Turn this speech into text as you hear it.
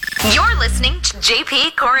You're listening to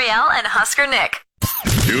JP, Coriel, and Husker Nick.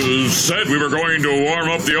 You said we were going to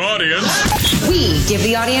warm up the audience. We give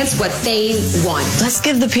the audience what they want. Let's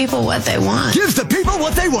give the people what they want. Give the people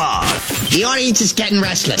what they want. The audience is getting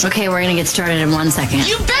restless. Okay, we're going to get started in 1 second.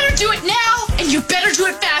 You better do it now, and you better do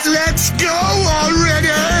it fast. Let's go already.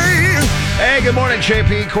 Hey, good morning,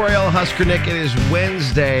 JP, Coriel, Husker Nick. It is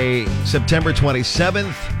Wednesday, September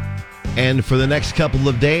 27th. And for the next couple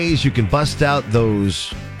of days, you can bust out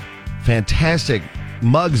those fantastic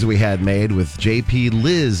mugs we had made with JP,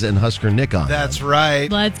 Liz, and Husker Nick on. That's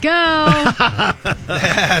right. Let's go.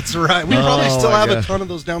 That's right. We probably still have a ton of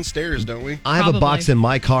those downstairs, don't we? I have a box in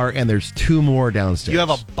my car, and there's 2 more downstairs. You have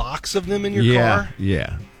a box of them in your car?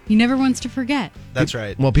 Yeah. He never wants to forget. That's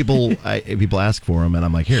right. Well, people ask for them, and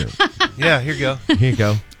I'm like, here. Yeah, here you go. Here you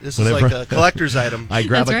go. This is like a collector's item. That's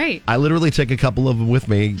right. I literally take a couple of them with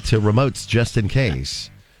me to remotes just in case.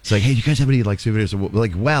 It's like, hey, you guys have any souvenirs? We're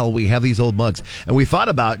like, well, we have these old mugs, and we thought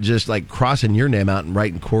about just crossing your name out and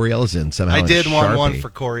writing Coriel's in somehow. I did want Sharpie. one for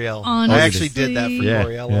Coriel. Honestly. I actually did that for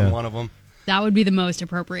Coriel on one of them. That would be the most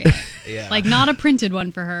appropriate. Yeah. Not a printed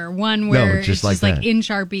one for her. One where it's just that. in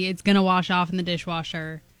Sharpie. It's going to wash off in the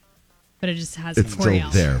dishwasher. But it just has it's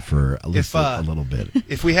Coriel. still there for at least a little bit.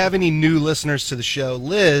 If we have any new listeners to the show,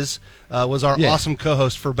 Liz was our awesome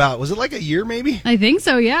co-host for was it like a year maybe? I think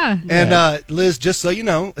so, yeah. And Liz, just so you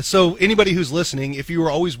know, so anybody who's listening, if you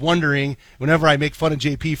were always wondering, whenever I make fun of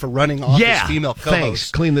JP for running off his female co-host,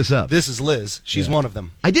 thanks. Clean this up. This is Liz. She's one of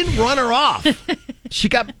them. I didn't run her off. She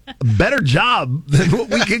got a better job than what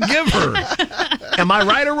we could give her. Am I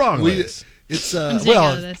right or wrong, Liz? It's I'm staying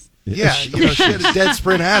out of this. Yeah, she had a dead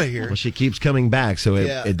sprint out of here. Well, she keeps coming back, so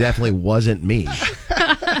it definitely wasn't me.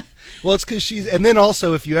 Well, it's because she's... And then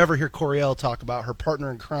also, if you ever hear Coriel talk about her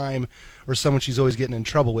partner in crime or someone she's always getting in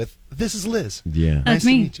trouble with, this is Liz. Yeah. That's nice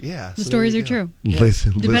me. To meet you. Yeah, the stories are true.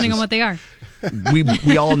 Depending on what they are.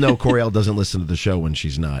 We all know Coriel doesn't listen to the show when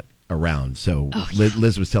she's not around. So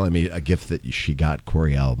Liz was telling me a gift that she got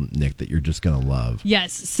Coriel, Nick, that you're just going to love.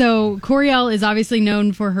 Yes. So Coriel is obviously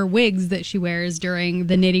known for her wigs that she wears during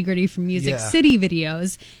the Nitty Gritty from Music City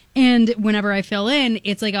videos. And whenever I fill in,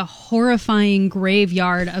 it's like a horrifying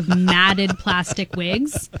graveyard of matted plastic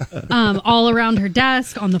wigs all around her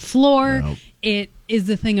desk, on the floor. Nope. It is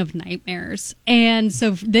the thing of nightmares. And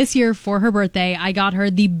so this year for her birthday, I got her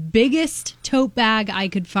the biggest tote bag I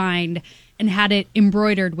could find and had it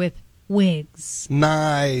embroidered with wigs.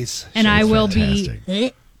 Nice. And I will be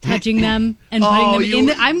touching them and putting them in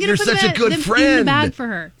the... I'm going to put them in the bag for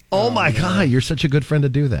her. Oh my God, you're such a good friend to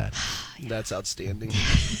do that. That's outstanding.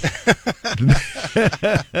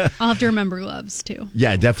 I'll have to remember gloves, too.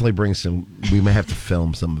 Yeah, definitely bring some. We may have to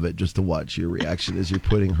film some of it just to watch your reaction as you're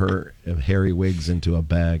putting her hairy wigs into a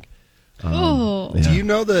bag. Yeah. Do you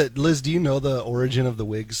know Liz, do you know the origin of the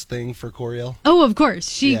wigs thing for Coriel? Oh, of course.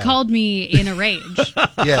 She called me in a rage.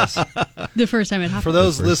 Yes. The first time it happened. For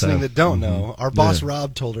those listening that don't know, our boss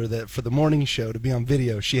Rob told her that for the morning show to be on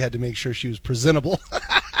video, she had to make sure she was presentable.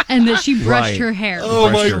 And that she brushed her hair.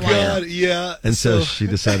 Oh my God, yeah. And so she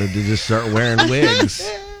decided to just start wearing wigs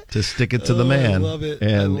to stick it to the man. I love it.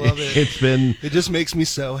 And I love it. It just makes me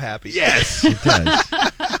so happy. Yes, it does.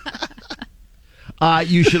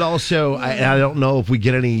 You should also, I don't know if we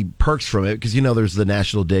get any perks from it, because there's the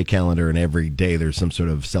National Day calendar, and every day there's some sort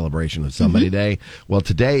of celebration of somebody day. Well,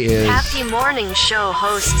 today is... Happy Morning Show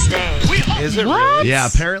Hosts Day. Is it really? Yeah,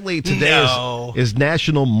 apparently today is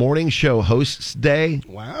National Morning Show Hosts Day.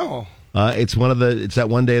 Wow. It's that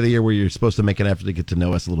one day of the year where you're supposed to make an effort to get to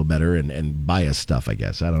know us a little better and buy us stuff, I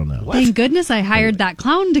guess. I don't know. What? Thank goodness I hired that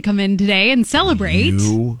clown to come in today and celebrate.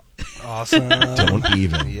 Awesome. Don't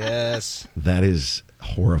even. Yes. That is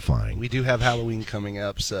horrifying. We do have Halloween coming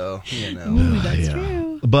up, so, Ooh, that's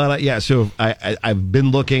true. But, so I've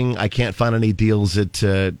been looking. I can't find any deals at,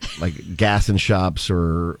 gas and shops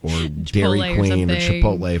or Dairy Queen or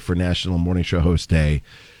Chipotle for National Morning Show Host Day.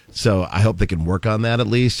 So I hope they can work on that at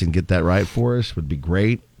least and get that right for us. Would be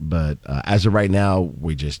great. But as of right now,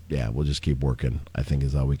 we'll just keep working, I think,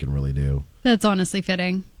 is all we can really do. That's honestly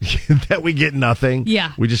fitting. That we get nothing.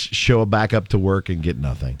 Yeah. We just show back up to work and get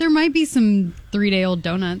nothing. There might be some 3-day-old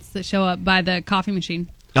donuts that show up by the coffee machine.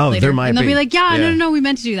 Oh, later. there might be. And they'll be like, no, we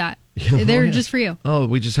meant to do that. They're just for you. Oh,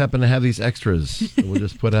 we just happen to have these extras that we'll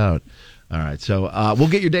just put out. All right, so we'll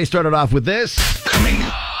get your day started off with this. Coming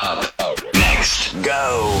up next.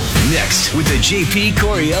 Go. Next with the JP,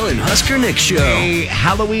 Coriel, and Husker Nick Show. A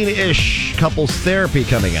Halloween-ish couples therapy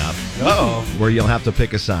coming up. Where you'll have to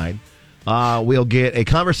pick a side. We'll get a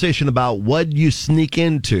conversation about what you sneak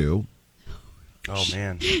into. Oh,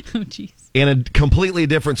 man. Oh, jeez. In a completely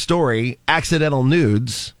different story, accidental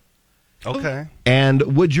nudes. Okay.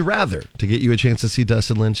 And Would You Rather, to get you a chance to see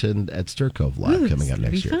Dustin Lynch at Stir Cove Live coming up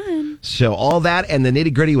next year. Fun. So all that and the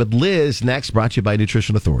nitty gritty with Liz next, brought to you by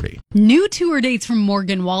Nutrition Authority. New tour dates from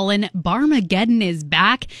Morgan Wallen. Barmageddon is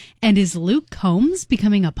back. And is Luke Combs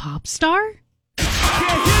becoming a pop star?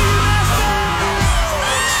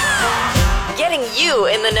 Getting you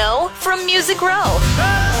in the know from Music Row.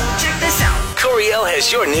 Check this out. Coriel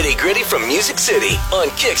has your nitty gritty from Music City on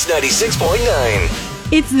Kix 96.9.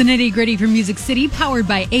 It's the nitty gritty from Music City, powered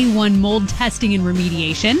by A1 Mold Testing and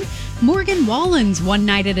Remediation. Morgan Wallen's One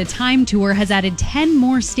Night at a Time tour has added 10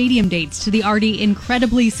 more stadium dates to the already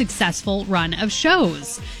incredibly successful run of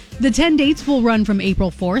shows. The 10 dates will run from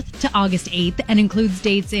April 4th to August 8th and includes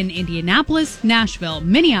dates in Indianapolis, Nashville,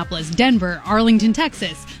 Minneapolis, Denver, Arlington,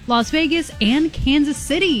 Texas, Las Vegas, and Kansas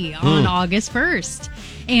City on August 1st.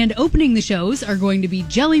 And opening the shows are going to be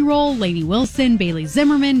Jelly Roll, Lainey Wilson, Bailey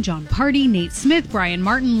Zimmerman, John Party, Nate Smith, Brian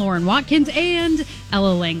Martin, Lauren Watkins, and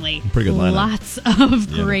Ella Langley. Pretty good lineup. Lots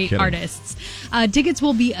of great artists. Tickets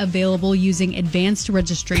will be available using advanced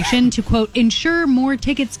registration to, quote, ensure more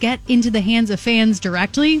tickets get into the hands of fans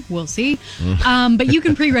directly. We'll see. But you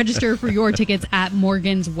can pre-register for your tickets at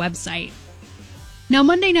Morgan's website. Now,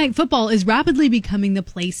 Monday Night Football is rapidly becoming the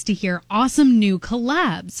place to hear awesome new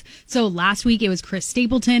collabs. So last week it was Chris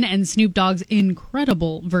Stapleton and Snoop Dogg's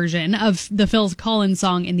incredible version of the Phil Collins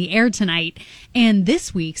song In the Air Tonight. And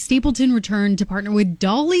this week, Stapleton returned to partner with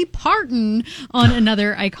Dolly Parton on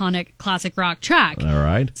another iconic classic rock track. All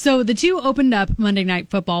right. So the two opened up Monday Night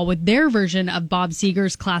Football with their version of Bob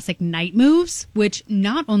Seger's classic Night Moves, which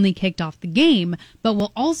not only kicked off the game, but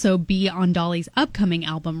will also be on Dolly's upcoming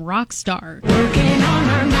album Rockstar. Working on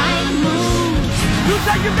our night moves. You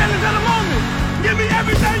take your feelings at a moment. Give me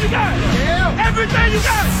everything you got. Yeah. Everything you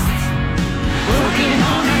got. Working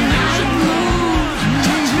on our night moves.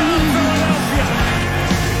 Touchdown, Philadelphia.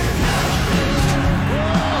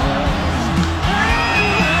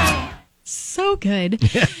 So good.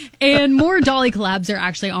 And more Dolly collabs are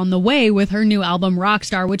actually on the way with her new album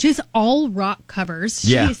Rockstar, which is all rock covers.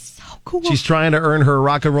 Yeah. She's so cool. She's trying to earn her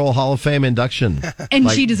Rock and Roll Hall of Fame induction.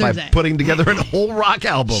 And she deserves by it. putting together a whole rock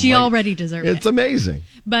album. She already deserves it. It's amazing.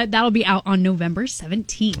 But that'll be out on November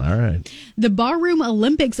 17th. All right. The Barroom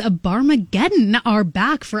Olympics of Barmageddon are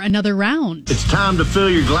back for another round. It's time to fill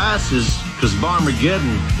your glasses because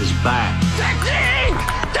Barmageddon is back. Technique!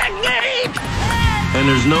 Technique! And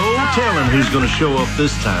there's no telling who's going to show up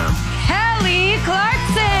this time. Kelly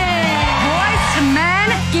Clarkson! Voice to Men,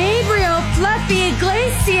 Gabriel Fluffy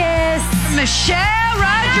Iglesias, Michelle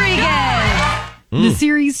Rodriguez. The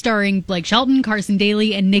series starring Blake Shelton, Carson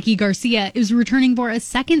Daly, and Nikki Garcia is returning for a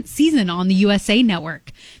second season on the USA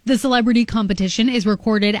Network. The celebrity competition is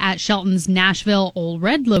recorded at Shelton's Nashville Old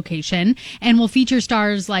Red location and will feature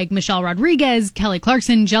stars like Michelle Rodriguez, Kelly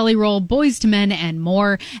Clarkson, Jelly Roll, Boys to Men, and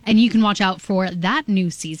more. And you can watch out for that new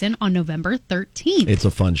season on November 13th. It's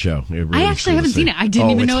a fun show. It really I actually haven't seen it. I didn't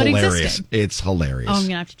even know it existed. It's hilarious. Oh, I'm going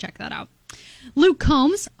to have to check that out. Luke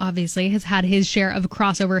Combs, obviously, has had his share of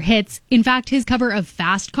crossover hits. In fact, his cover of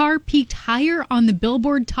Fast Car peaked higher on the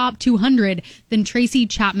Billboard Top 200 than Tracy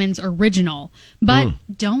Chapman's original. But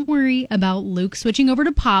don't worry about Luke switching over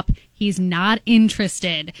to pop. He's not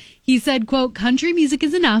interested. He said, quote, country music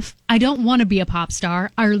is enough. I don't want to be a pop star.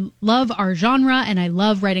 I love our genre and I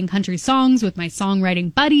love writing country songs with my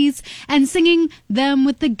songwriting buddies and singing them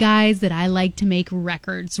with the guys that I like to make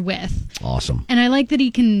records with. Awesome. And I like that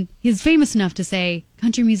he's famous enough to say,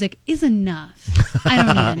 country music is enough. I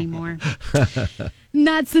don't need any more. And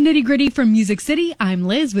that's the nitty gritty from Music City. I'm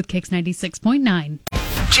Liz with Kix 96.9.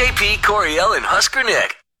 JP, Coriel, and Husker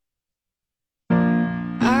Nick.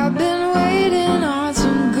 I've been waiting on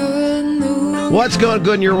some good news. What's going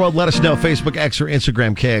good in your world? Let us know. Facebook, X, or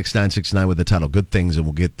Instagram, KX969 with the title Good Things, and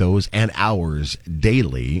we'll get those and ours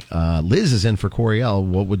daily. Liz is in for Coriel.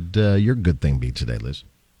 What would your good thing be today, Liz?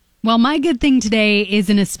 Well, my good thing today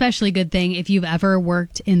is an especially good thing if you've ever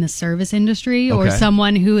worked in the service industry or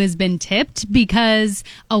someone who has been tipped, because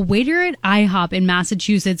a waiter at IHOP in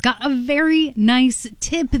Massachusetts got a very nice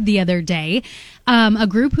tip the other day. A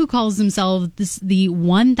group who calls themselves the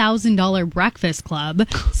 $1,000 Breakfast Club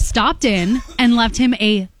stopped in and left him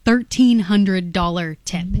a $1,300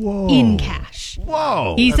 tip in cash.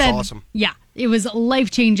 Whoa. He That's said, awesome. Yeah, it was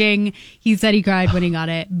life-changing. He said he cried when he got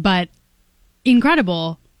it, but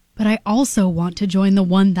incredible. But I also want to join the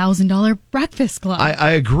 $1,000 Breakfast Club.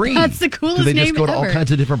 I agree. That's the coolest name Do they just go to all ever.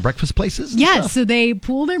 kinds of different breakfast places? Yes, so they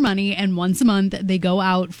pool their money, and once a month they go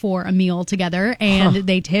out for a meal together, and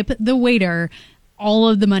they tip the waiter all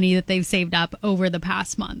of the money that they've saved up over the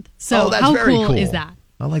past month. So that's how very cool is that?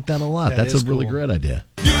 I like that a lot. That That's is a really cool. great idea.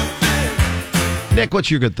 Nick,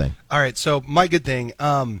 what's your good thing? All right, so my good thing,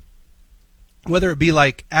 whether it be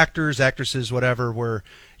like actors, actresses, whatever, where,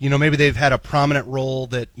 maybe they've had a prominent role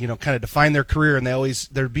that, kind of define their career, and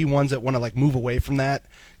there'd be ones that want to like move away from that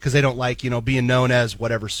because they don't like, being known as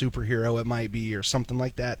whatever superhero it might be or something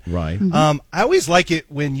like that. Right. I always like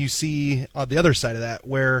it when you see the other side of that,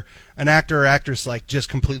 where an actor or actress like just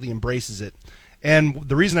completely embraces it. And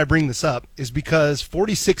the reason I bring this up is because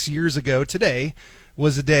 46 years ago today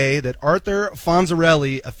was a day that Arthur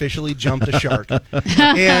Fonzarelli officially jumped a shark,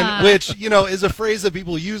 and which is a phrase that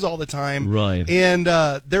people use all the time. Right. And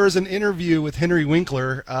there was an interview with Henry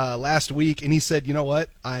Winkler last week, and he said, "You know what?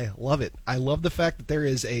 I love it. I love the fact that there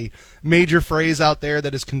is a major phrase out there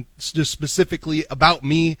that is just specifically about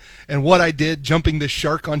me and what I did jumping this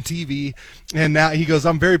shark on TV." And now he goes,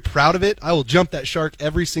 "I'm very proud of it. I will jump that shark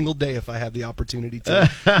every single day if I have the opportunity to."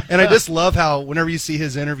 And I just love how whenever you see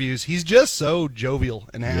his interviews, he's just so jovial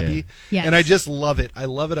and happy. Yeah. Yes. And I just love it. I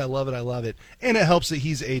love it. I love it. I love it. And it helps that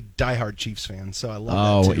he's a diehard Chiefs fan, so I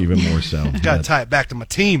love that too. Even more so. Got to tie it back to my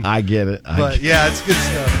team. I get it. Yeah, it's good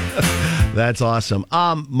stuff. That's awesome.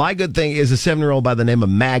 My good thing is a 7-year-old by the name of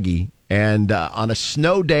Maggie. And on a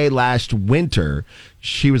snow day last winter,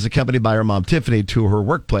 she was accompanied by her mom, Tiffany, to her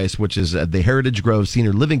workplace, which is at the Heritage Grove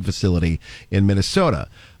Senior Living Facility in Minnesota.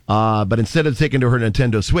 But instead of taking to her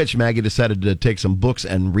Nintendo Switch, Maggie decided to take some books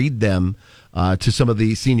and read them to some of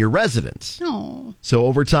the senior residents. Oh. So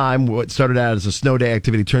over time, what started out as a snow day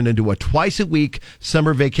activity turned into a twice-a-week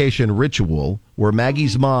summer vacation ritual, where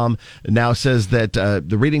Maggie's mom now says that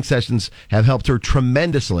the reading sessions have helped her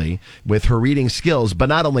tremendously with her reading skills. But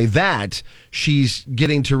not only that, she's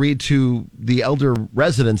getting to read to the elder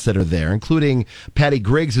residents that are there, including Patty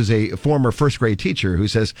Griggs, who's a former first-grade teacher, who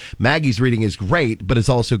says Maggie's reading is great, but it's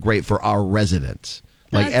also great for our residents.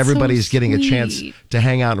 Like That's everybody's so getting a chance sweet. to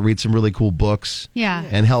hang out and read some really cool books, Yeah.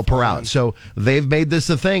 and help her out. So they've made this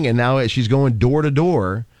a thing, and now she's going door to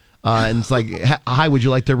door, and it's like, "Hi, would you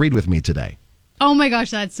like to read with me today?" Oh my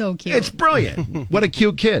gosh, that's so cute. It's brilliant. What a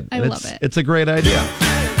cute kid! I And love it. It's a great idea.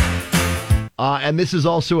 And this is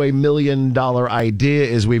also a $1 million idea.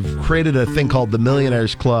 Is we've created a thing called the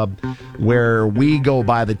Millionaires Club, where we go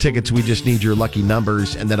buy the tickets. We just need your lucky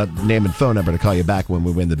numbers and then a name and phone number to call you back when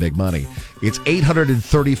we win the big money. It's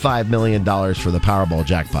 $835 million for the Powerball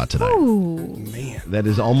jackpot tonight. Ooh. Man. That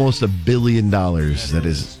is almost $1 billion that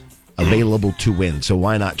is available to win. So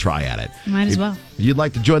why not try at it? Might as well. If you'd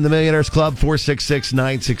like to join the Millionaires Club,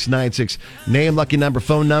 466-9696. Name, lucky number,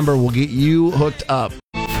 phone number. We'll get you hooked up.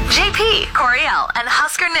 JP, Coriel, and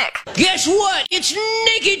Husker Nick. Guess what? It's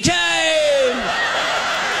naked time!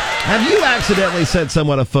 Have you accidentally sent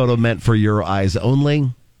someone a photo meant for your eyes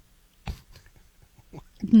only?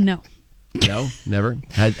 No. No, never.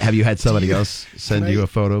 Have you had somebody else send you a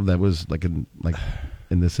photo that was like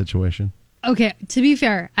in this situation? Okay, to be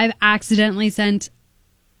fair, I've accidentally sent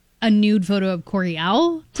a nude photo of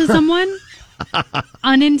Coriel to someone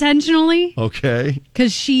unintentionally. Okay.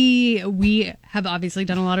 Because we have obviously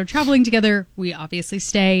done a lot of traveling together. We obviously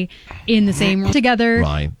stay in the same room together.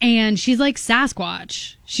 Right. And she's like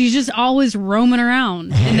Sasquatch. She's just always roaming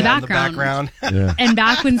around in the background. Yeah. And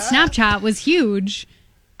back when Snapchat was huge,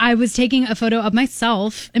 I was taking a photo of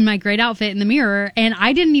myself in my great outfit in the mirror, and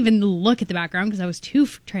I didn't even look at the background because I was too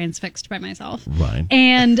transfixed by myself. Right.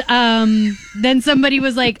 And then somebody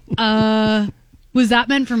was like, was that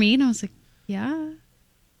meant for me? And I was like, yeah.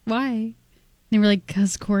 Why? And they were like,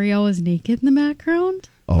 because Coriel was naked in the background.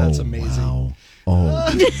 Oh, that's amazing. Wow.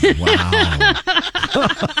 Oh, wow.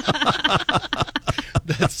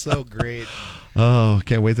 That's so great. Oh,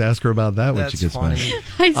 can't wait to ask her about that when she gets back.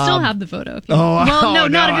 I still have the photo. If you not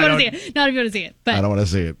if you want to see it. Not if you want to see it. But I don't want to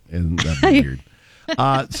see it. Isn't that weird?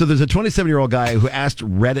 So there's a 27-year-old guy who asked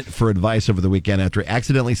Reddit for advice over the weekend after he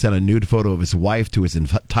accidentally sent a nude photo of his wife to his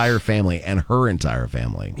entire family and her entire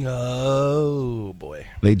family. Oh, boy.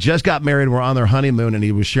 They just got married, were on their honeymoon, and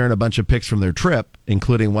he was sharing a bunch of pics from their trip,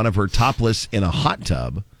 including one of her topless in a hot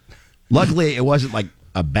tub. Luckily, it wasn't like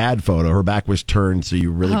a bad photo. Her back was turned, so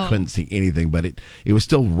you really couldn't see anything, but it was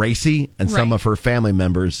still racy, and some of her family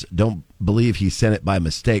members don't believe he sent it by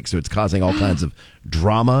mistake, so it's causing all kinds of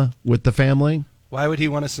drama with the family. Why would he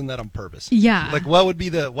want to send that on purpose? Yeah. Like, why would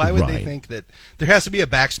they think that there has to be a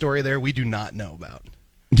backstory there we do not know about?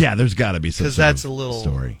 Yeah, there's got to be some because sort that's of a little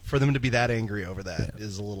story. For them to be that angry over that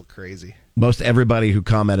is a little crazy. Most everybody who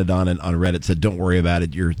commented on it on Reddit said, "Don't worry about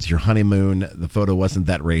it. It's your honeymoon. The photo wasn't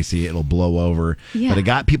that racy. It'll blow over." Yeah. But it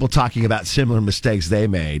got people talking about similar mistakes they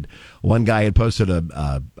made. One guy had posted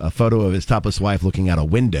a photo of his topless wife looking out a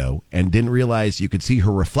window and didn't realize you could see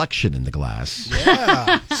her reflection in the glass.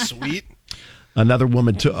 Yeah, sweet. Another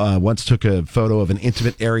woman once took a photo of an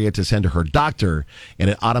intimate area to send to her doctor, and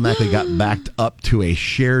it automatically got backed up to a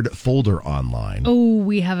shared folder online. Oh,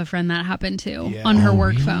 we have a friend that happened to on her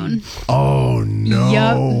work phone. Oh,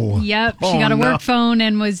 no. Yep. She got a work phone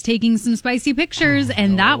and was taking some spicy pictures,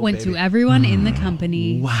 and that went to everyone in the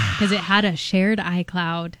company. Wow. Because it had a shared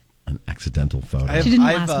iCloud. An accidental photo. She didn't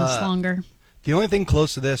last much longer. The only thing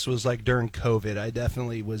close to this was like during COVID. I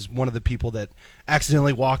definitely was one of the people that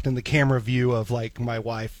accidentally walked in the camera view of like my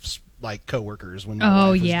wife's like coworkers when my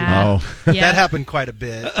wife was doing it. That happened quite a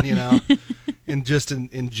bit, you know. And just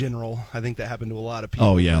in general, I think that happened to a lot of people.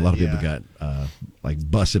 Oh yeah, a lot of people got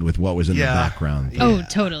like busted with what was in the background. Yeah. Oh,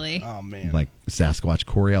 totally. Oh man, like Sasquatch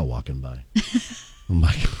Coriel walking by. Oh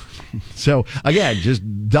my God. So again, just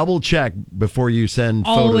double check before you send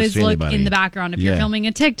photos to anybody. Always look in the background if you're filming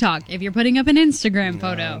a TikTok, if you're putting up an Instagram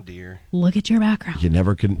photo. Oh dear. Look at your background. You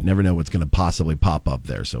never know what's going to possibly pop up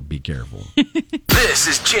there, so be careful. This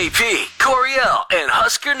is JP, Coriel, and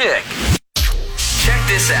Husker Nick. Check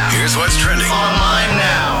this out. Here's what's trending online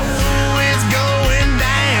now. It's going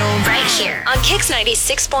down right here on Kix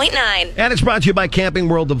 96.9. And it's brought to you by Camping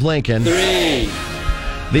World of Lincoln. 3.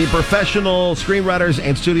 The professional screenwriters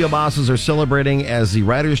and studio bosses are celebrating as the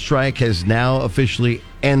writer's strike has now officially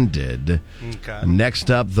ended. Okay. Next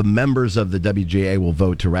up, the members of the WGA will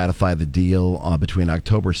vote to ratify the deal between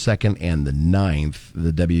October 2nd and the 9th.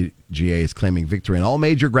 The WGA is claiming victory on all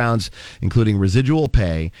major grounds, including residual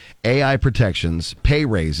pay, AI protections, pay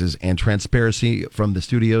raises, and transparency from the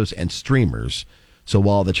studios and streamers. So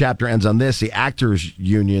while the chapter ends on this, the actors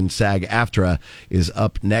union SAG-AFTRA is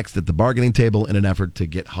up next at the bargaining table in an effort to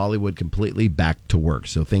get Hollywood completely back to work.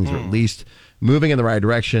 So things are at least moving in the right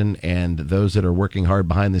direction, and those that are working hard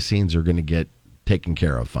behind the scenes are going to get taken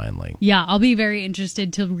care of finally. Yeah, I'll be very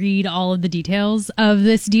interested to read all of the details of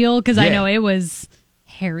this deal because I know it was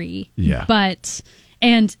hairy. Yeah.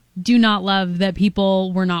 And do not love that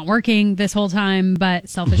people were not working this whole time, but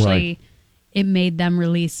selfishly... It made them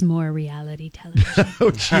release more reality television.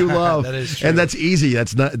 Which you love. That is true. And that's easy.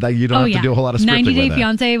 That's not that you don't have to do a whole lot of scripting 90 Day with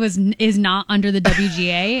Fiance is not under the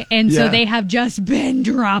WGA, and so they have just been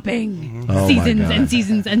dropping seasons and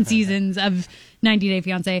seasons and seasons of 90 Day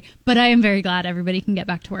Fiance. But I am very glad everybody can get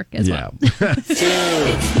back to work as well. Well,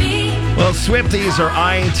 Swifties are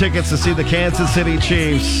eyeing tickets to see the Kansas City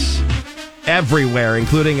Chiefs everywhere,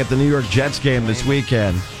 including at the New York Jets game this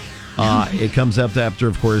weekend. It comes up after,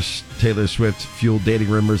 of course, Taylor Swift fueled dating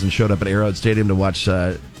rumors and showed up at Arrowhead Stadium to watch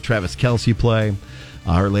Travis Kelce play.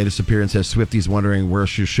 Her latest appearance has Swifties wondering where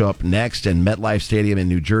she'll show up next, and MetLife Stadium in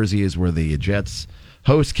New Jersey is where the Jets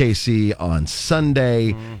host KC on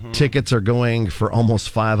Sunday. Tickets are going for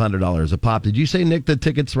almost $500 a pop. Did you say, Nick, the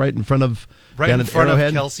tickets right in front of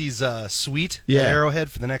Arrowhead? Kelce's suite at Arrowhead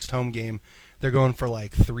for the next home game? They're going for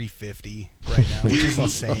like $350 right now, which is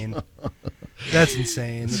insane. That's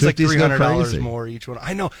insane. It's like $300 more each one.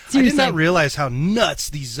 I know. Seriously. I did not realize how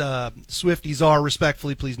nuts these Swifties are.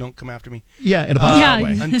 Respectfully, please don't come after me. Yeah, in a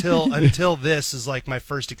positive way. Until this is like my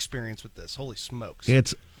first experience with this. Holy smokes!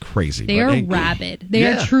 It's crazy. They are rabid. They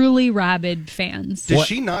are truly rabid fans. Does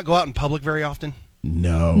she not go out in public very often?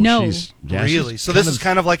 No. Really? So this is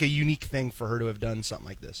kind of like a unique thing for her to have done something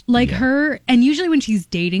like this. Her, and usually when she's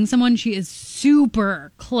dating someone, she is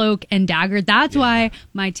super cloak and dagger. That's why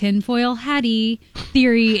my tinfoil Hattie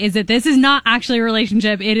theory is that this is not actually a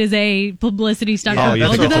relationship. It is a publicity stunt. Yeah,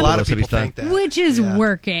 that's what a lot of people think that. Which is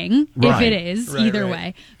working, if it is, either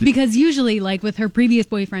way. Because usually, like with her previous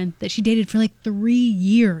boyfriend that she dated for like 3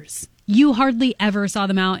 years, you hardly ever saw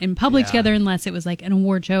them out in public together unless it was like an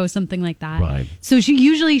award show or something like that. Right. So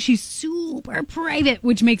she's super private,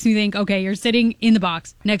 which makes me think, okay, you're sitting in the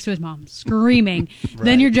box next to his mom screaming.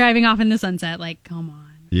 Then you're driving off in the sunset. Like, come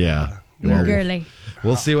on. Yeah. Well, girly.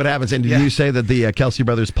 We'll see what happens. And did you say that the Kelce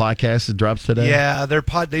Brothers podcast drops today? Yeah,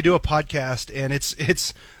 they do a podcast, and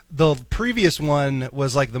it's the previous one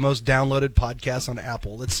was like the most downloaded podcast on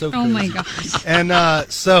Apple. It's so crazy. Oh my gosh.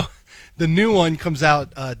 And so the new one comes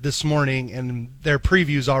out this morning, and their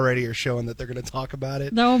previews already are showing that they're going to talk about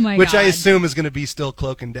it. Oh, my Which God. I assume is going to be still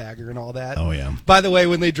Cloak and Dagger and all that. Oh, yeah. By the way,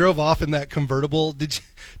 when they drove off in that convertible,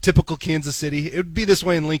 typical Kansas City, it would be this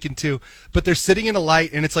way in Lincoln too, but they're sitting in a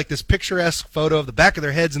light, and it's like this picturesque photo of the back of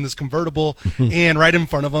their heads in this convertible, and right in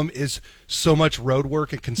front of them is so much road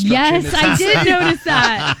work and construction. Yes, I did notice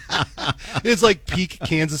that. It's like peak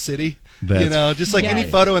Kansas City. Just like any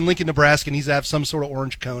photo in Lincoln, Nebraska needs to have some sort of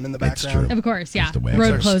orange cone in the background. True. Of course, yeah.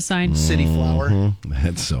 Road closed sign. City flower.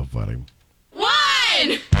 That's so funny.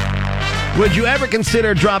 1. Would you ever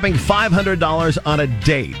consider dropping $500 on a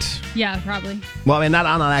date? Yeah, probably. Well, I mean, not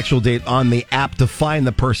on an actual date, on the app to find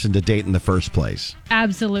the person to date in the first place.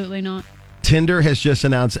 Absolutely not. Tinder has just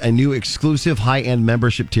announced a new exclusive high-end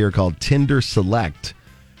membership tier called Tinder Select,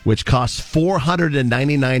 which costs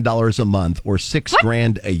 $499 a month or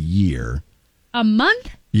 $6,000 a year. A month?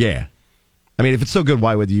 Yeah. I mean, if it's so good,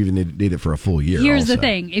 why would you even need it for a full year? Here's the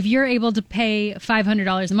thing. If you're able to pay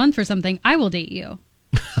 $500 a month for something, I will date you.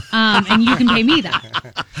 And you can pay me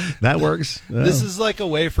that. That works. Oh. This is like a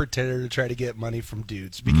way for Tinder to try to get money from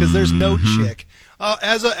dudes because there's no chick.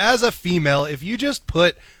 As a female, if you just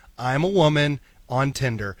put "I'm a woman" on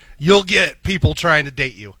Tinder, you'll get people trying to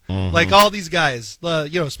date you. Like all these guys,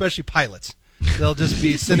 especially pilots. They'll just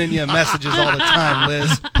be sending you messages all the time,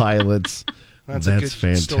 Liz. Pilots. That's a good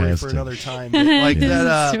fantastic. story for another time. But like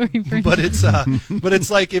that, but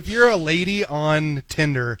it's like if you're a lady on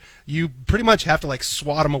Tinder, you pretty much have to like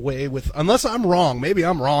swat them away with. Unless I'm wrong, maybe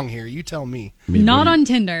I'm wrong here. You tell me. Not on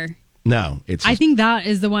Tinder. No, I think that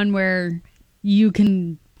is the one where you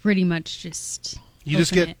can pretty much just. You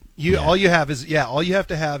just get all you have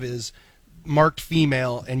to have is marked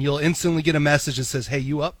female, and you'll instantly get a message that says, "Hey,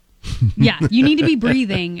 you up?" Yeah, you need to be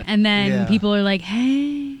breathing, and then people are like,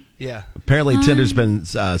 "Hey." Yeah. Apparently, Tinder's been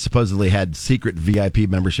supposedly had secret VIP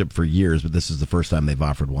membership for years, but this is the first time they've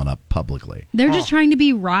offered one up publicly. They're just trying to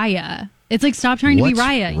be Raya. It's like, stop trying to be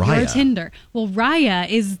Raya. Raya? You're Tinder. Well, Raya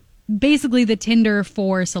is basically the Tinder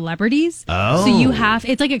for celebrities. Oh. So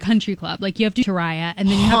it's like a country club. Like you have to Raya, and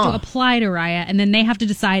then you have to apply to Raya, and then they have to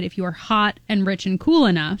decide if you are hot and rich and cool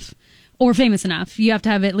enough or famous enough. You have to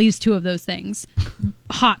have at least two of those things.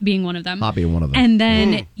 Hot being one of them. Hot being one of them. And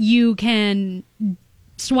then you can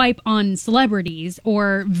swipe on celebrities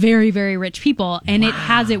or very, very rich people, and it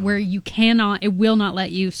has it where it will not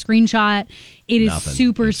let you screenshot. It is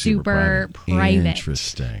super private.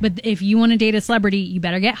 Interesting. But if you want to date a celebrity, you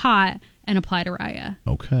better get hot and apply to Raya.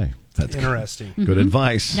 Okay. That's interesting. Good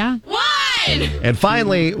advice. Yeah. And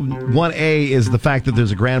finally, 1A is the fact that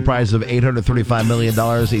there's a grand prize of $835 million,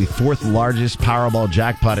 the fourth largest Powerball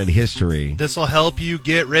jackpot in history. This will help you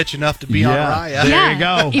get rich enough to be on Raya. There you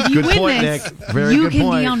go. If you good win point, this, Nick. Very you good can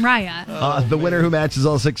point. be on Raya. The winner who matches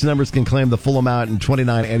all six numbers can claim the full amount in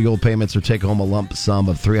 29 annual payments or take home a lump sum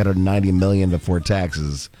of $390 million before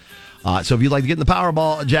taxes. So if you'd like to get in the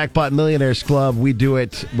Powerball Jackpot Millionaires Club, we do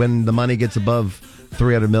it when the money gets above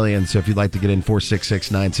 $300 million. So if you'd like to get in,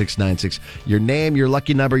 466-9696, your name, your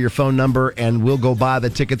lucky number, your phone number, and we'll go buy the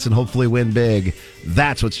tickets and hopefully win big.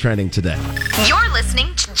 That's what's trending today. You're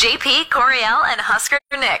listening to JP, Coriel, and Husker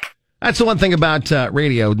Nick. That's the one thing about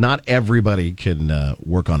radio. Not everybody can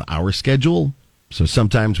work on our schedule. So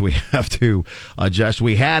sometimes we have to adjust.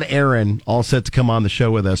 We had Erin all set to come on the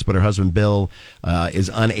show with us, but her husband Bill is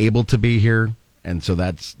unable to be here. And so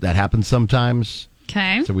that happens sometimes.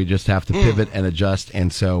 Okay. So we just have to pivot and adjust.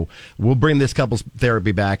 And so we'll bring this couples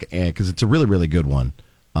therapy back because it's a really, really good one.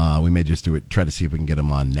 We may just try to see if we can get him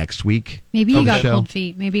on next week. Maybe he got cold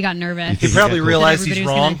feet. Maybe he got nervous. He probably realized he's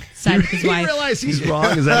wrong. Side with his wife. Realized he's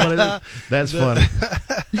wrong? Is that what it is? That's funny.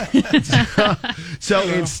 So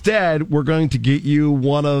instead, we're going to get you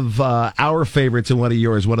one of our favorites and one of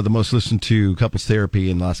yours, one of the most listened to couples therapy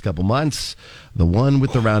in the last couple months, the one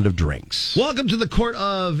with the round of drinks. Welcome to the court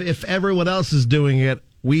of if everyone else is doing it,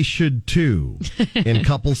 we should too in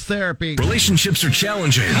couples therapy. Relationships are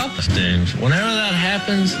challenging. Stage. Whenever that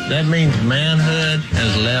happens, that means manhood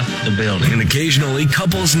has left the building. And occasionally,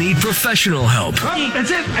 couples need professional help. Oh,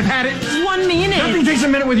 that's it. I've had it. 1 minute. Nothing takes a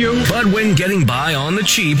minute with you. But when getting by on the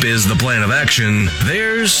cheap is the plan of action,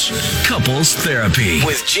 there's couples therapy.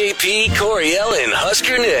 With JP, Coriel, and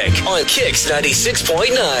Husker Nick on Kicks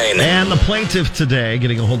 96.9. And the plaintiff today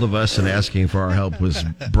getting a hold of us and asking for our help was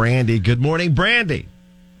Brandy. Good morning, Brandy.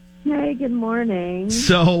 Hey, good morning.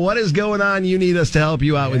 So what is going on? You need us to help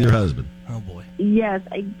you out with your husband. Oh, boy. Yes,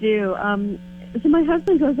 I do. So my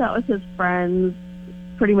husband goes out with his friends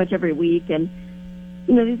pretty much every week, and,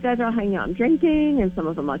 these guys are all hanging out and drinking, and some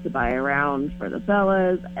of them like to buy around for the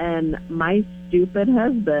fellas, and my stupid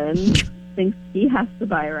husband thinks he has to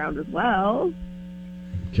buy around as well.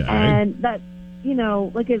 Okay. And that,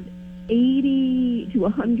 like an $80 to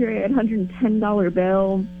 $100, $110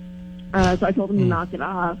 bill. So I told him to knock it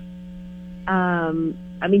off.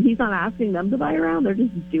 He's not asking them to buy around. They're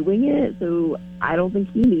just doing it. So I don't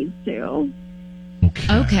think he needs to.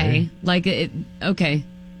 Okay. Okay.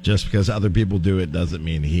 Just because other people do it doesn't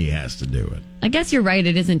mean he has to do it. I guess you're right.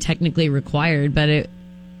 It isn't technically required, but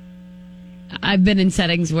I've been in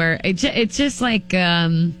settings where it's just like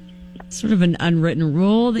sort of an unwritten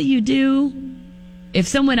rule that you do. If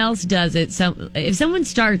someone else does it, if someone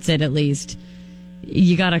starts it at least,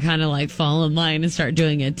 you got to kind of fall in line and start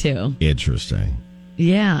doing it too. Interesting.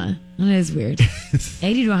 Yeah. That is weird.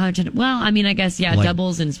 80 to 100. Well, I mean, I guess, yeah, like,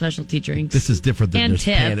 doubles and specialty drinks. This is different than just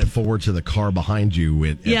paying it forward to the car behind you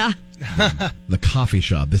at the coffee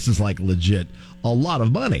shop. This is like legit a lot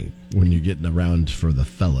of money when you're getting around for the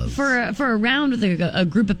fellas. For a round with a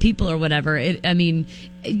group of people or whatever, I mean,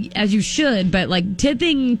 as you should, but like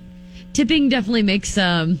tipping definitely makes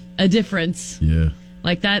a difference. Yeah.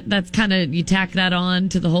 Like that's kind of, you tack that on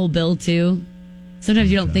to the whole bill too.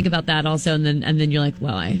 Sometimes you don't think about that also, and then you're like,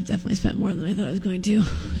 well, I definitely spent more than I thought I was going to.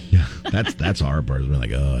 Yeah, that's the hard part. We're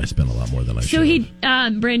like, oh, I spent a lot more than I should.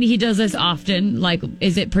 So Brandy, he does this often. Like,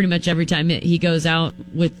 is it pretty much every time he goes out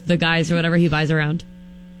with the guys or whatever, he buys around?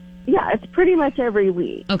 Yeah, it's pretty much every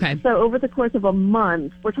week. Okay. So over the course of a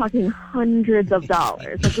month, we're talking hundreds of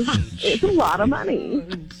dollars. It's a lot of money.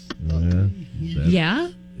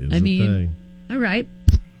 Yeah. I mean, all right.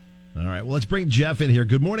 All right. Well, let's bring Jeff in here.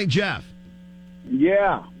 Good morning, Jeff.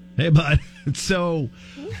 Yeah. Hey, bud. So,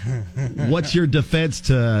 what's your defense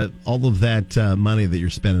to all of that money that you're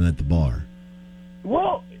spending at the bar?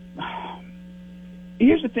 Well,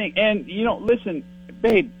 here's the thing. And, listen,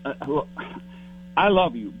 babe, look, I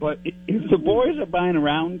love you, but if the boys are buying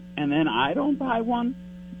around and then I don't buy one,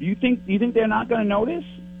 do you think they're not going to notice?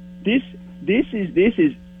 This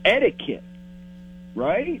is etiquette,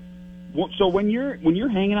 right? So when you're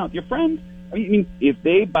hanging out with your friends, I mean, if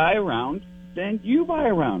they buy around, then you buy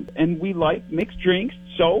around, and we like mixed drinks.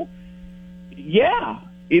 So, yeah,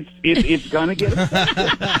 it's gonna get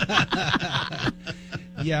expensive.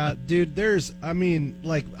 Yeah, dude.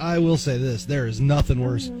 I will say this: there is nothing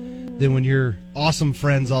worse than when your awesome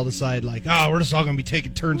friends all decide, like, oh, we're just all gonna be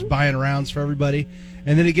taking turns buying rounds for everybody,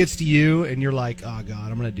 and then it gets to you, and you're like, oh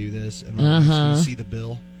God, I'm gonna do this, and I'm just gonna see the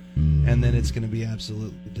bill, and then it's gonna be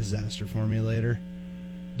absolute disaster for me later.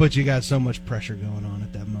 But you got so much pressure going on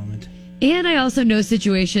at that moment. And I also know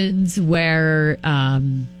situations where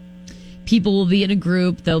people will be in a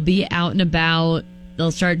group, they'll be out and about,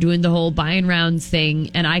 they'll start doing the whole buying rounds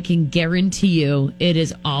thing, and I can guarantee you it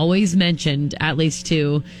is always mentioned, at least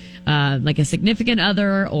to like a significant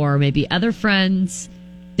other or maybe other friends.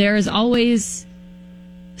 There is always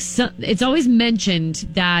it's always mentioned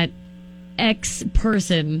that X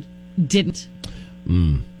person didn't.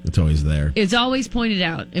 It's always there. It's always pointed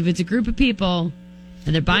out. If it's a group of people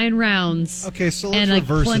and they're buying rounds, okay, so let's and like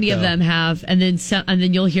reverse plenty it, of them have, and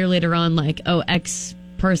then you'll hear later on like, oh, X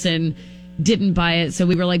person didn't buy it, so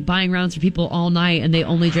we were like buying rounds for people all night, and they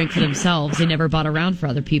only drank for themselves. They never bought a round for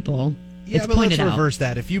other people. Yeah, it's but pointed let's out. reverse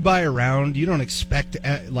that. If you buy a round, you don't expect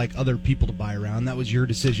like other people to buy a round. That was your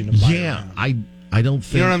decision to buy a round. I don't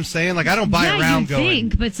think. You know what I'm saying? Like, I don't buy a round going,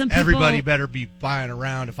 but some people, everybody better be buying a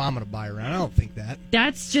round if I'm going to buy a round. I don't think that.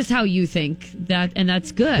 That's just how you think that, and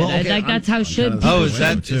that's good. Well, okay, that's how should people. Oh, is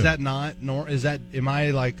that not? Nor is that? Am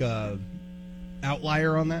I like a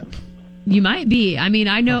outlier on that? You might be. I mean,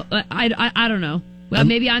 I know. I don't know. Well,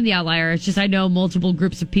 maybe I'm the outlier. It's just I know multiple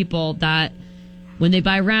groups of people that when they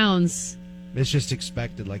buy rounds, it's just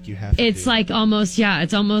expected. Like you have to. It's like almost, yeah.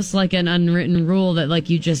 It's almost like an unwritten rule that like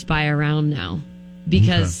you just buy a round now.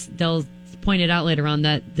 Because they'll point it out later on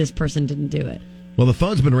that this person didn't do it. Well, the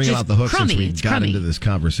phone's been ringing Just out the hook crummy. since we It's got crummy. into this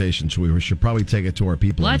conversation, so we should probably take it to our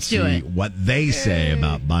people Let's and do see it. what they say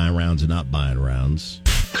about buying rounds and not buying rounds.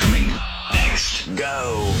 Coming next.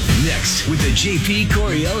 Go. Next with the JP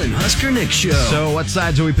Coriel and Husker Nick show. So what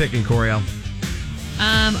sides are we picking, Coriel?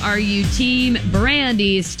 Are you team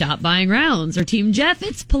Brandy, stop buying rounds, or team Jeff,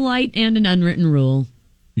 it's polite and an unwritten rule?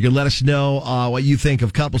 You can let us know what you think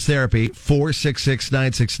of couples therapy,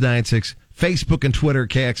 466-9696, Facebook and Twitter,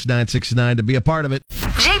 KX969, to be a part of it.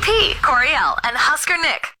 JP, Coriel, and Husker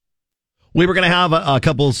Nick. We were going to have a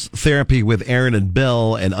couples therapy with Aaron and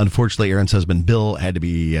Bill, and unfortunately, Aaron's husband, Bill, had to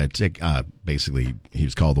be, basically, he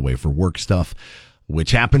was called away for work stuff,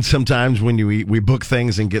 which happens sometimes when we book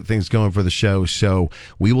things and get things going for the show. So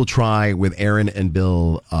we will try with Aaron and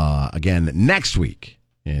Bill again next week.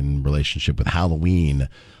 In relationship with Halloween,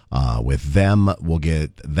 with them, we'll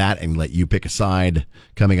get that and let you pick a side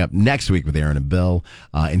coming up next week with Aaron and Bill.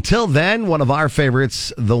 Until then, one of our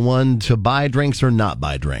favorites, the one to buy drinks or not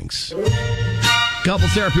buy drinks.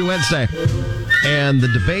 Couples Therapy Wednesday. And the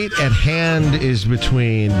debate at hand is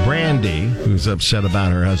between Brandy, who's upset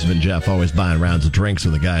about her husband Jeff always buying rounds of drinks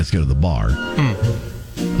when the guys go to the bar.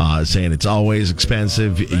 Saying it's always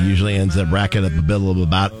expensive. It usually ends up racking up a bill of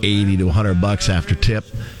about $80 to $100 after tip,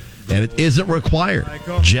 and it isn't required.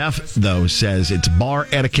 Jeff, though, says it's bar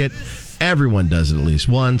etiquette. Everyone does it at least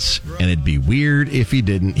once, and it'd be weird if he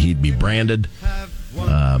didn't. He'd be branded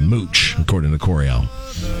mooch, according to Coriel.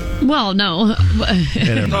 Well, no.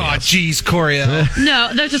 Oh, geez, Coriel.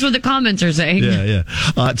 No, that's just what the comments are saying. Yeah.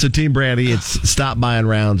 So Team Brandy, it's stop buying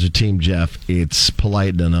rounds, or Team Jeff, it's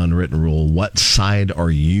polite and unwritten rule. What side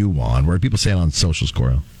are you on? Where do people say it on socials,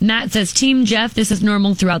 Coriel? Matt says, Team Jeff, this is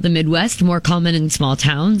normal throughout the Midwest, more common in small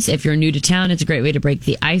towns. If you're new to town, it's a great way to break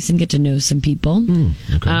the ice and get to know some people.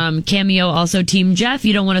 Okay. Cameo, also Team Jeff,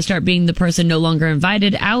 you don't want to start being the person no longer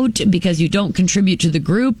invited out because you don't contribute to the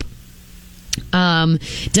group.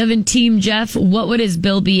 Devin, Team Jeff, what would his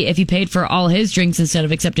bill be if he paid for all his drinks instead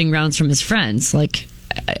of accepting rounds from his friends? Like,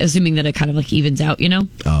 assuming that it kind of like evens out, you know?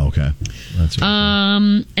 Oh, okay. That's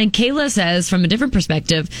right. And Kayla says, from a different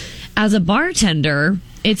perspective, as a bartender,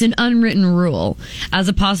 it's an unwritten rule. As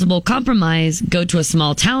a possible compromise, go to a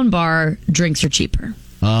small town bar, drinks are cheaper.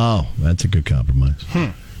 Oh, that's a good compromise.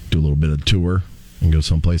 Do a little bit of tour and go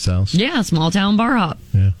someplace else. Yeah, small town bar hop.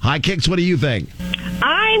 Yeah. Hi, Kicks, what do you think?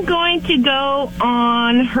 I'm going to go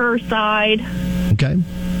on her side. Okay.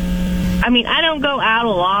 I mean, I don't go out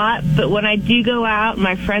a lot, but when I do go out and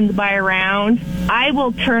my friends buy a round, I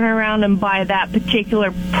will turn around and buy that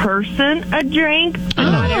particular person a drink, but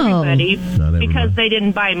not everybody, because they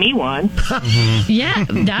didn't buy me one. Yeah,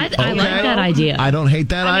 I like that idea. I don't hate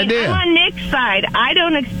that idea. I'm on Nick's side. I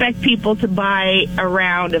don't expect people to buy a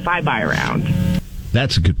round if I buy a round.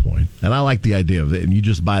 That's a good point. And I like the idea of it. And you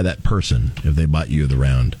just buy that person if they bought you the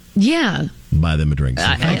round. Yeah. Buy them a drink.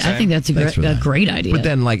 I think that's a great idea. But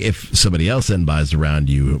then, like, if somebody else then buys the round,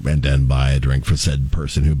 you and then buy a drink for said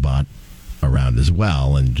person who bought a round as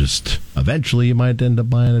well. And just eventually you might end up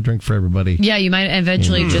buying a drink for everybody. Yeah, you might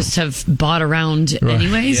eventually just have bought a round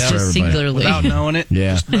anyways, just singularly. Without knowing it.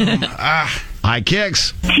 Yeah. Hi,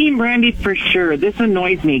 Kicks. Team Brandy for sure. This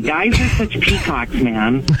annoys me. Guys are such peacocks,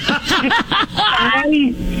 man. Buy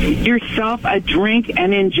yourself a drink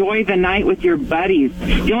and enjoy the night with your buddies.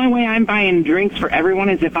 The only way I'm buying drinks for everyone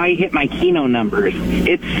is if I hit my Keno numbers.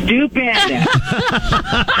 It's stupid.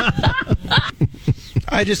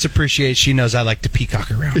 I just appreciate she knows I like to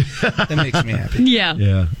peacock around. That makes me happy.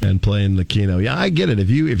 Yeah, and playing the Keno. Yeah, I get it.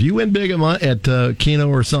 If you win big at Keno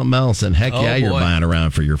or something else, and heck yeah, you're buying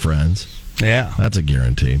around for your friends. Yeah, that's a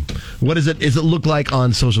guarantee. What is it? Does it look like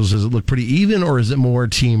on socials? Does it look pretty even, or is it more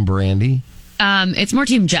Team Brandy? It's more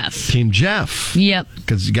Team Jeff. Team Jeff. Yep.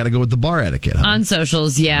 Because you got to go with the bar etiquette. Huh? On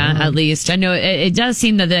socials, yeah, at least. I know it does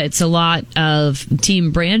seem that it's a lot of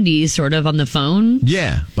Team Brandy sort of on the phone.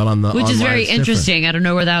 Yeah, but on the which is very interesting. Different. I don't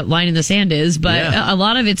know where that line in the sand is, but a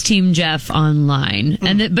lot of it's Team Jeff online.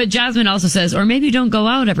 But Jasmine also says, or maybe don't go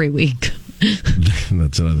out every week.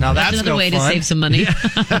 That's another way to save some money.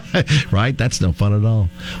 Yeah. Right? That's no fun at all.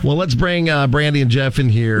 Well, let's bring Brandy and Jeff in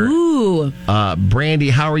here. Ooh. Brandy,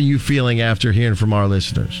 how are you feeling after hearing from our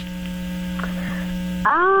listeners?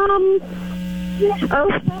 Oh,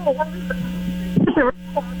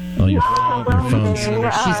 your phone's...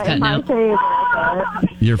 She's cutting out.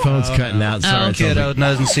 Your phone's cutting out. Sorry. Kiddo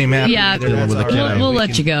doesn't seem happy. Yeah, either. We'll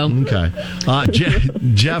let you go. Okay.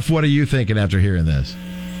 Jeff, what are you thinking after hearing this?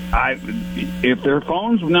 If their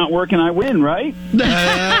phone's not working, I win, right? That's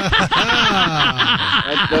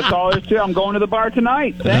all there's to it. I'm going to the bar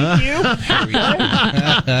tonight. Thank you.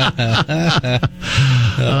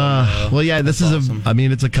 Well, yeah, this is awesome.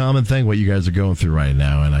 It's a common thing what you guys are going through right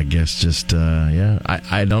now, and I guess just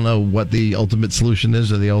I don't know what the ultimate solution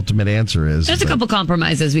is or the ultimate answer is. There's a couple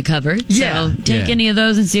compromises we covered. Yeah, so take any of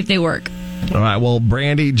those and see if they work. All right. Well,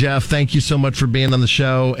 Brandy, Jeff, thank you so much for being on the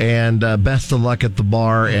show, and best of luck at the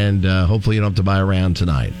bar, and hopefully you don't have to buy a round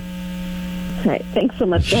tonight. All right. Thanks so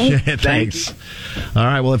much, guys. Thanks. All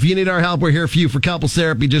right. Well, if you need our help, we're here for you for couples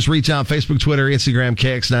therapy. Just reach out, Facebook, Twitter, Instagram,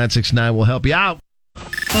 KX969. We'll help you out.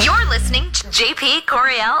 You're listening to JP,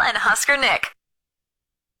 Coriel, and Husker Nick.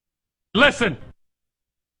 Listen.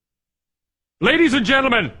 Ladies and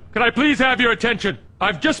gentlemen, can I please have your attention?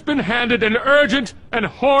 I've just been handed an urgent and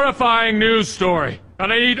horrifying news story,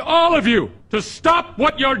 and I need all of you to stop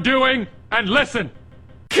what you're doing and listen.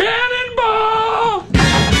 Cannonball!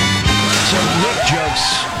 So Nick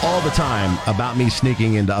jokes all the time about me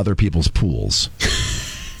sneaking into other people's pools.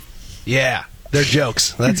 Yeah, they're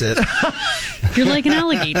jokes. That's it. You're like an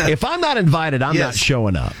alligator. If I'm not invited, I'm not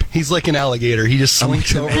showing up. He's like an alligator. He just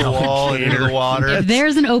slinks over the wall and into the water. If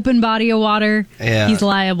there's an open body of water, he's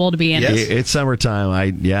liable to be in it. It's summertime.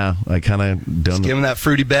 I kind of don't. Just give him that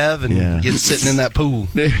fruity bev and get sitting in that pool.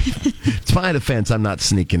 It's fine offense. I'm not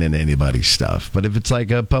sneaking into anybody's stuff. But if it's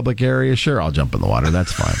like a public area, sure, I'll jump in the water.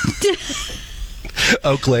 That's fine.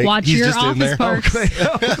 Oak Lake. Watch He's your just in there. office parks.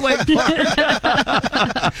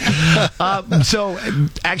 So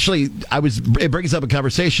actually, it brings up a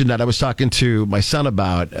conversation that I was talking to my son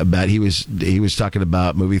about he was talking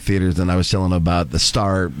about movie theaters, and I was telling him about the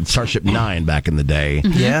Starship 9 back in the day.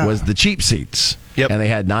 Yeah. Was the cheap seats. Yep. And they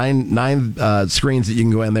had nine screens that you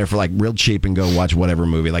can go in there for like real cheap and go watch whatever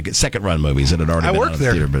movie, like second run movies that had already been worked out of the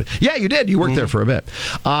there. theater. But yeah, you did. You worked there for a bit.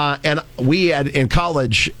 And we had in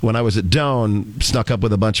college when I was at Doane, snuck up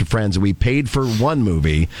with a bunch of friends, and we paid for one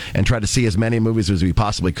movie and tried to see as many movies as we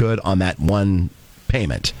possibly could on that one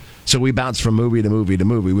payment. So we bounced from movie to movie to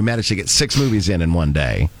movie. We managed to get 6 movies in one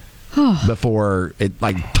day. Before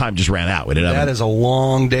time just ran out. That is a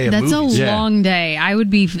long day of movies. That's a long day. I would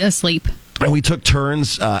be asleep. And we took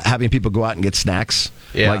turns having people go out and get snacks.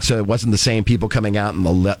 Yeah. So it wasn't the same people coming out in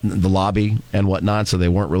the lobby and whatnot, so they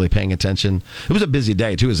weren't really paying attention. It was a busy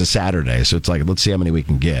day, too. It was a Saturday, so it's like, let's see how many we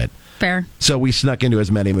can get. Fair. So we snuck into as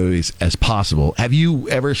many movies as possible. Have you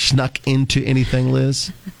ever snuck into anything,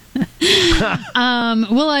 Liz? Well,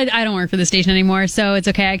 I don't work for the station anymore, so it's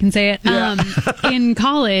okay. I can say it. In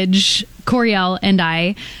college, Coriel and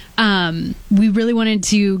I, we really wanted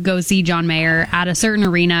to go see John Mayer at a certain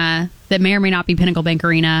arena that may or may not be Pinnacle Bank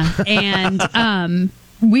Arena, and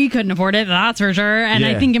we couldn't afford it, that's for sure. And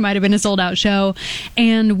I think it might have been a sold out show,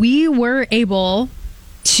 and we were able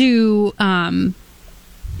to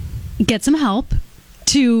get some help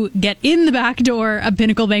to get in the back door of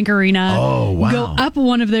Pinnacle Bank Arena, go up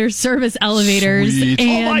one of their service elevators,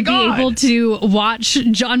 and be able to watch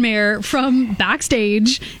John Mayer from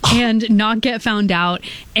backstage and not get found out.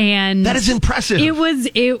 And that is impressive.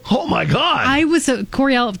 Oh my God!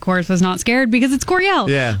 Coriel, of course, was not scared because it's Coriel.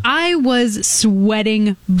 Yeah, I was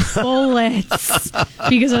sweating bullets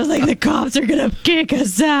because I was like, the cops are gonna kick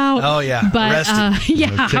us out. Oh yeah, but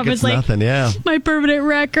I was like, my permanent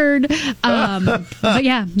record. But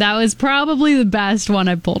yeah, that was probably the best one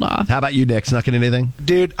I pulled off. How about you, Nick? Snuck in anything?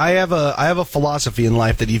 Dude, I have a philosophy in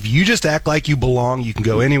life that if you just act like you belong, you can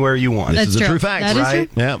go anywhere you want. This is a true fact, right?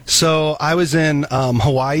 Yeah. So I was in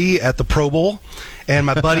Hawaii at the Pro Bowl, and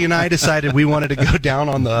my buddy and I decided we wanted to go down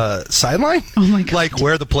on the sideline. Oh my God. Like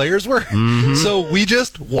where the players were. Mm-hmm. So we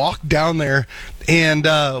just walked down there, and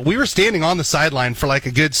we were standing on the sideline for like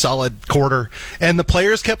a good solid quarter, and the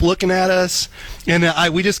players kept looking at us, and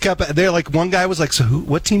we just kept there. Like one guy was like, "So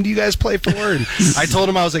what team do you guys play for?" And I told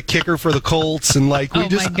him I was a kicker for the Colts, and like we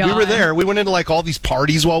were there. We went into like all these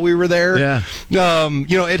parties while we were there. Yeah.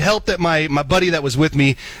 It helped that my buddy that was with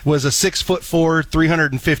me was a 6'4",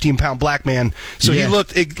 315-pound black man, so he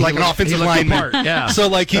looked like an offensive lineman. Yeah. So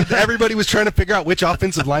like everybody was trying to figure out which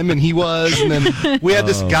offensive lineman he was, and then we had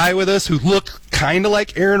this guy with us who looked kind of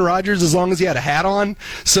like Aaron Rodgers as long as he had a hat on.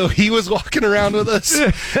 So he was walking around with us,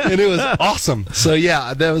 and it was awesome. So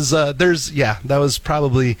yeah, that was that was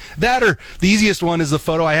probably that, or the easiest one is the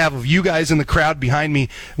photo I have of you guys in the crowd behind me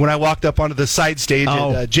when I walked up onto the side stage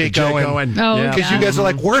at Jake Owen. Because you guys are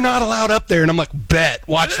like, we're not allowed up there, and I'm like, bet,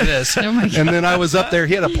 watch this. And then I was up there.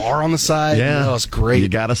 He had a bar on the side. Yeah, that was great. You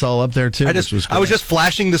got us all up there too. I was just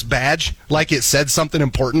flashing this badge like it said something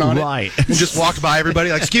important on it, and just walked by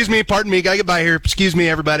everybody like, excuse me, pardon me, gotta get by here. Excuse me,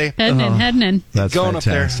 everybody. Heading in. That's going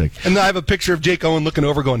fantastic. up there. And then I have a picture of Jake Owen looking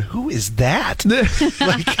over, going, "Who is that? Who's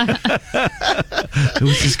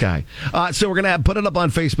this guy?" So we're gonna put it up on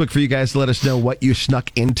Facebook for you guys to let us know what you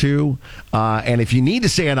snuck into, and if you need to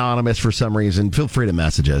stay anonymous for some reason, feel free to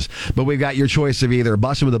message us. But we've got your choice of either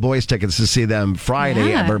Bustin' with the Boys tickets to see them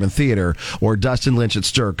Friday at Bourbon Theater or Dustin Lynch at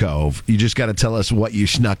Stir Cove. You just got to tell us what you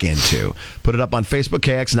snuck into. Put it up on Facebook,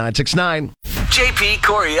 KX969. JP,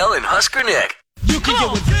 Coriel, and Husker Nick. You can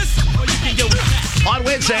get with this, or you can get with that. On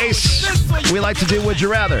Wednesdays, we like to do Would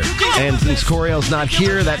You Rather. And since Coriel's not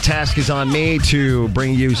here, that task is on me to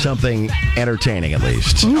bring you something entertaining, at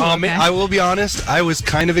least. Man, I will be honest, I was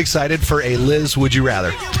kind of excited for a Liz Would You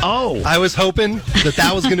Rather. I was hoping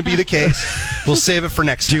that was going to be the case. We'll save it for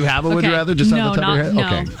next time. Do you have a Would You Rather just on the top of your head? No,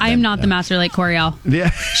 Okay. I am not the master like Coriel.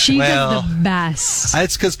 Yeah. She does the best.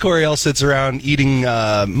 It's because Coriel sits around eating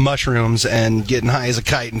mushrooms and getting high as a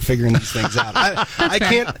kite and figuring these things out.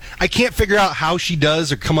 I can't figure out how she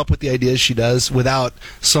does or come up with the ideas she does without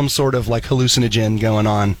some sort of like hallucinogen going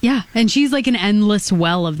on. Yeah, and she's like an endless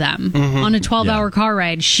well of them. Mm-hmm. On a 12-hour car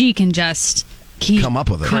ride, she can just keep come up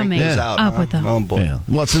with it. coming up with them. Oh, boy. Yeah.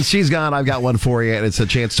 Well, since she's gone, I've got one for you, and it's a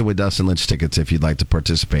chance to win Dustin Lynch tickets if you'd like to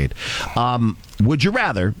participate. Would you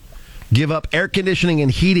rather give up air conditioning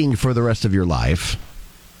and heating for the rest of your life,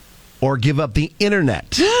 or give up the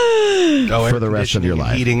internet for the rest of your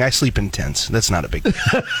life? Heating. I sleep in tents. That's not a big deal.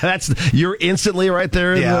 You're instantly right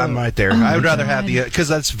there. Yeah, I'm right there. I would rather have because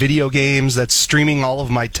that's video games. That's streaming all of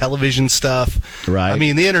my television stuff. Right. I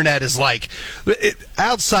mean, the internet is like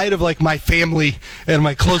outside of like my family and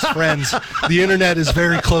my close friends. The internet is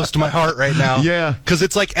very close to my heart right now. Yeah, because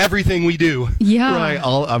it's like everything we do. Yeah, right.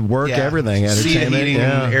 All work, everything, entertainment, heating,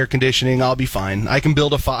 and air conditioning. I'll be fine. I can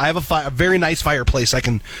build I have a very nice fireplace. I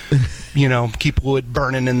can, keep wood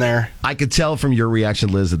burning in there. I could tell from your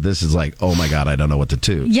reaction, Liz, that this is like, oh my God, I don't know what to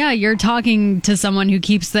do. Yeah, you're talking to someone who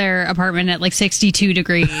keeps their apartment at like 62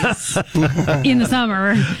 degrees in the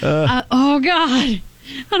summer. Oh God, I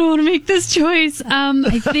don't want to make this choice.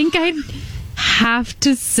 I think I'd have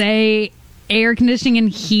to say air conditioning and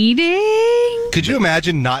heating. Could you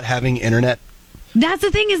imagine not having internet? That's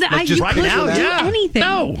the thing is that you couldn't do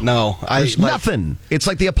anything. No. There's nothing. It's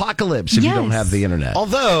like the apocalypse if you don't have the internet.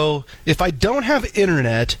 Although, if I don't have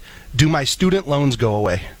internet, do my student loans go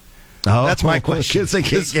away? Oh, that's my question. You're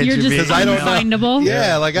just unfindable.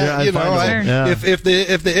 Yeah, if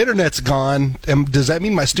the internet's gone, does that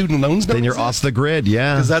mean my student loans don't? Then you're off the grid.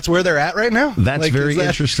 Yeah, because that's where they're at right now. That's very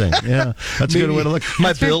interesting. Yeah, that's a good way to look.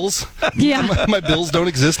 My bills. Yeah, my bills don't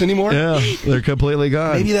exist anymore. Yeah, they're completely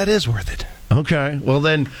gone. Maybe that is worth it. Okay. Well,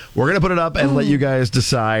 then we're going to put it up and let you guys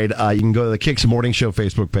decide. You can go to the Kicks Morning Show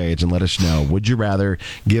Facebook page and let us know. Would you rather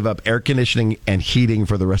give up air conditioning and heating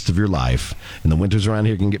for the rest of your life? And the winters around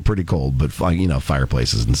here can get pretty cold, but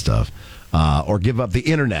fireplaces and stuff. Or give up the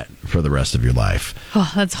internet for the rest of your life.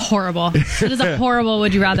 Oh, that's horrible. That is a horrible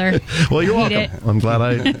would you rather. Well, you're welcome. I'm glad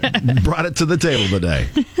I brought it to the table today.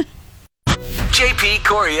 JP,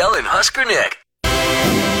 Coriel, and Husker Nick.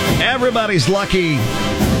 Everybody's lucky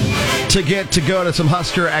to get to go to some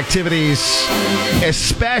Husker activities,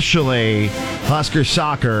 especially Husker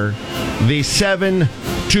soccer. The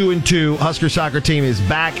 7-2-2 Husker soccer team is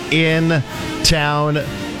back in town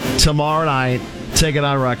tomorrow night, taking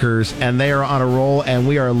on Rutgers, and they are on a roll, and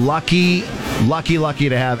we are lucky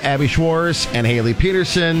to have Abby Schwartz and Haley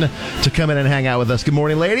Peterson to come in and hang out with us. Good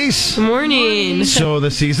morning, ladies. Good morning. So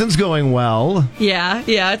the season's going well. Yeah,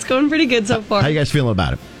 it's going pretty good so far. How you guys feeling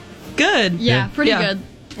about it? Good. Yeah, pretty good.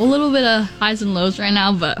 A little bit of highs and lows right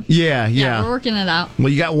now, but yeah, we're working it out. Well,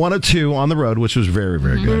 you got 1 of 2 on the road, which was very,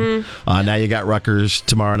 very good. Now you got Rutgers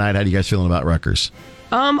tomorrow night. How are you guys feeling about Rutgers?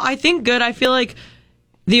 I think good. I feel like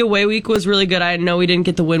the away week was really good. I know we didn't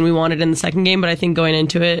get the win we wanted in the second game, but I think going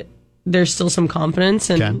into it, there's still some confidence.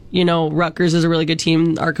 And, Rutgers is a really good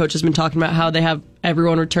team. Our coach has been talking about how they have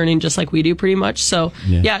everyone returning just like we do pretty much. So,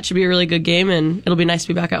 it should be a really good game, and it'll be nice to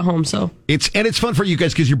be back at home. So it's fun for you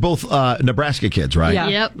guys because you're both Nebraska kids, right? Yeah.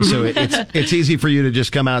 Yep. So it's easy for you to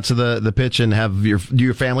just come out to the pitch and have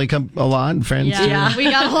your family come a lot, friends? Yeah. We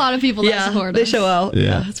got a lot of people that support us. They show out.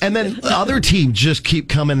 Yeah. And then other teams just keep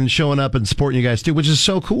coming and showing up and supporting you guys too, which is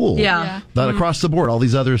so cool. Yeah. Across the board, all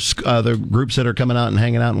these other groups that are coming out and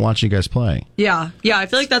hanging out and watching you guys play. Yeah. I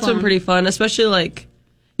feel like that's been pretty fun, especially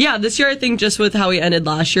this year I think just with how we ended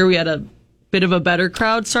last year, we had a bit of a better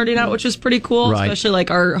crowd starting out, which was pretty cool. Right. Especially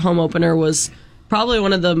our home opener was probably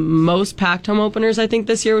one of the most packed home openers I think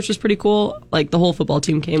this year, which was pretty cool. The whole football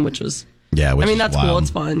team came, which was which that's wild. cool. It's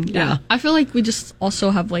fun. Yeah. I feel like we just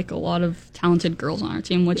also have a lot of talented girls on our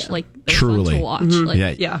team, which they're truly fun to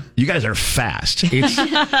watch. You guys are fast.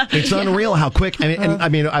 It's unreal how quick. I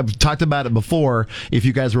mean, I've talked about it before. If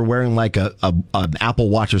you guys were wearing an Apple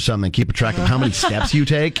Watch or something, keep a track of how many steps you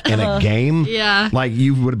take in a game. Yeah,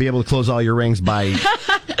 you would be able to close all your rings by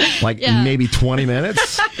maybe 20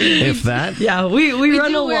 minutes, if that. Yeah, we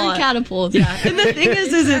run a wear lot. Catapults. Yeah, and the thing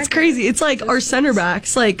is it's crazy. It's our center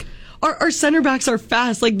backs Our center backs are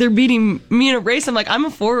fast. They're beating me in a race. I'm I'm a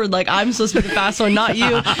forward. I'm supposed to be the fast one, not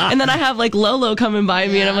you. And then I have Lolo coming by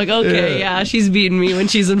me, and I'm okay, she's beating me when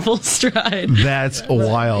she's in full stride. That's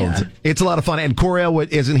wild. Yeah. It's a lot of fun. And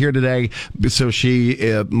Coriel isn't here today, so she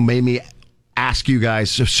made me ask you guys.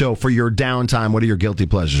 So for your downtime, what are your guilty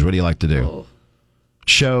pleasures? What do you like to do?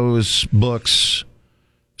 Shows, books,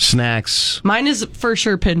 snacks. Mine is for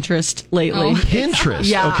sure Pinterest lately. Pinterest.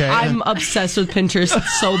 Yeah, okay. I'm obsessed with Pinterest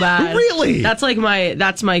so bad. Really? That's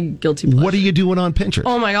my guilty pleasure. What are you doing on Pinterest?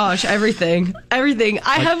 Oh my gosh, everything.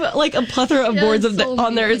 I have a plethora of boards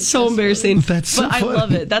on there. It's so embarrassing. That's so fun. I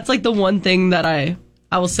love it. That's the one thing that I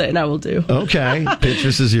will say and I will do. Okay,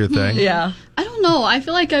 Pinterest is your thing. Yeah. I don't know. I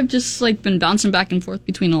feel like I've just been bouncing back and forth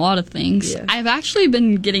between a lot of things. Yeah. I've actually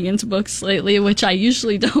been getting into books lately, which I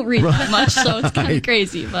usually don't read that much, so it's kind of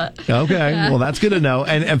crazy. But okay, well that's good to know.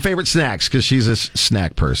 And favorite snacks, because she's a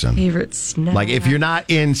snack person. Favorite snack. If you're not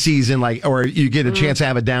in season, or you get a chance to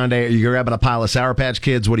have a down day, or you're grabbing a pile of Sour Patch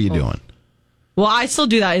Kids, what are you doing? Well, I still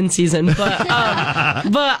do that in season, but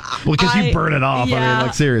well, because you burn it off. Yeah, I mean,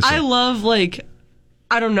 like, seriously. I love, like,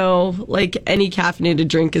 I don't know, like, any caffeinated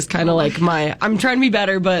drink is kind of like I'm trying to be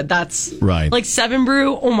better, but that's right. Like 7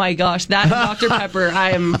 Brew, oh my gosh, that Dr. Pepper,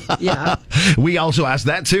 yeah. We also asked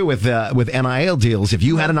that too with NIL deals. If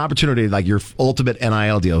you had an opportunity, like your ultimate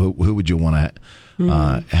NIL deal, who would you want to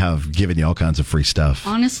have given you all kinds of free stuff?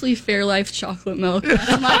 Honestly, Fairlife chocolate milk.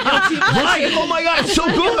 That's my guilty pleasure. Right. Oh my God, it's so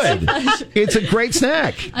good. It's a great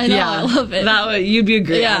snack. I know, I love it. You'd be a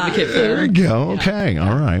great advocate for There you go. Okay.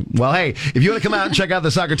 All right. Well, hey, if you want to come out and check out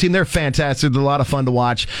the soccer team, they're fantastic. They're a lot of fun to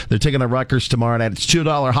watch. They're taking the Rutgers tomorrow night. It's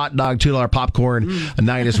 $2 hot dog, $2 popcorn a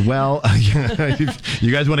night as well.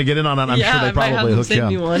 You guys want to get in on it? I'm sure they probably hook you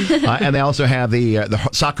up. Me one. And they also have the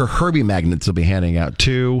soccer Herbie magnets they'll be handing out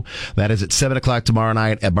too. That is at 7:00 tomorrow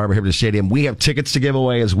night at Barbara Heritage Stadium. We have tickets to give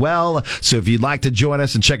away as well. So if you'd like to join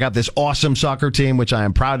us and check out this awesome soccer team, which I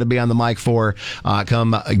am proud to be on the mic for,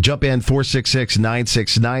 come jump in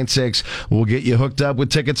 466-9696. We'll get you hooked up with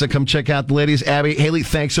tickets and come check out the ladies. Abby, Haley,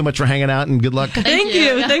 thanks so much for hanging out and good luck. Thank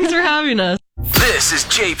you. Thanks for having us. This is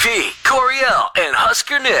JP, Coriel, and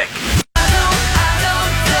Husker Nick.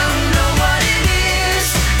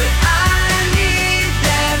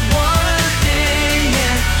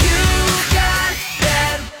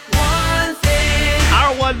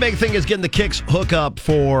 One big thing is getting the Kicks hookup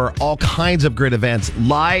for all kinds of great events,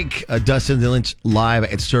 like Dustin Lynch Live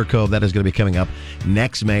at Stir Cove. That is going to be coming up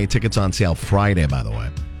next May. Tickets on sale Friday, by the way.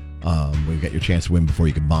 We've got your chance to win before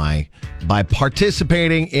you can buy by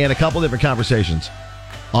participating in a couple different conversations.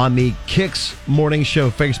 On the Kicks Morning Show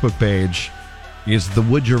Facebook page is the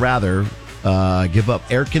Would You Rather. Give up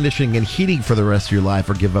air conditioning and heating for the rest of your life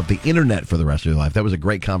or give up the internet for the rest of your life. That was a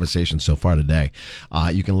great conversation so far today.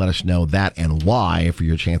 You can let us know that and why for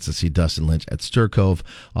your chance to see Dustin Lynch at Stir Cove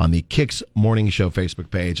on the Kicks Morning Show Facebook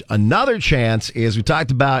page. Another chance is we talked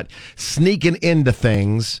about sneaking into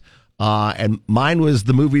things, and mine was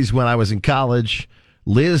the movies when I was in college.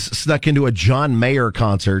 Liz snuck into a John Mayer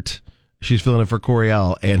concert. She's filling in for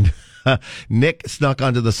Coriel, and Nick snuck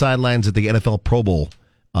onto the sidelines at the NFL Pro Bowl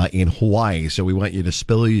in Hawaii. So we want you to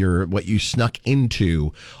spill what you snuck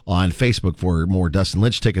into on Facebook for more Dustin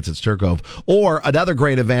Lynch tickets at Stir Cove. Or another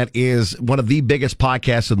great event is one of the biggest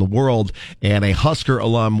podcasts in the world, and a Husker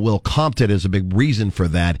alum, Will Compton, is a big reason for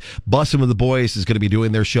that. Bussin' with the Boys is going to be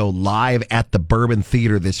doing their show live at the Bourbon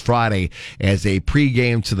Theater this Friday as a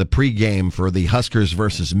pregame to the pregame for the Huskers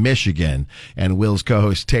versus Michigan. And Will's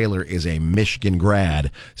co-host Taylor is a Michigan grad.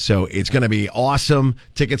 So it's going to be awesome.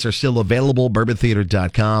 Tickets are still available,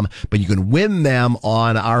 bourbontheater.com. But you can win them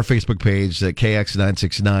on our Facebook page at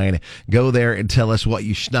KX969. Go there and tell us what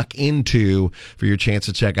you snuck into for your chance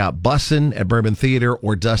to check out Bussin' at Bourbon Theater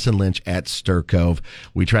or Dustin Lynch at Stir Cove.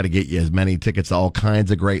 We try to get you as many tickets to all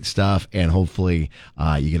kinds of great stuff, and hopefully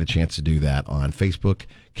you get a chance to do that on Facebook,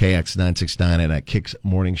 KX969, and at Kicks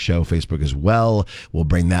Morning Show Facebook as well. We'll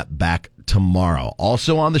bring that back tomorrow.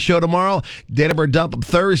 Also on the show tomorrow, Data Bird Dump Up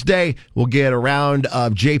Thursday. We'll get a round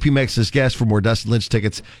of JP Mex's guests for more Dustin Lynch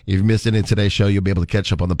tickets. If you missed it in today's show, you'll be able to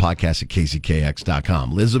catch up on the podcast at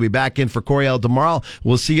KZKX.com. Liz will be back in for Coriel tomorrow.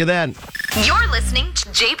 We'll see you then. You're listening to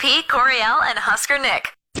JP, Coriel, and Husker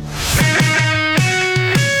Nick.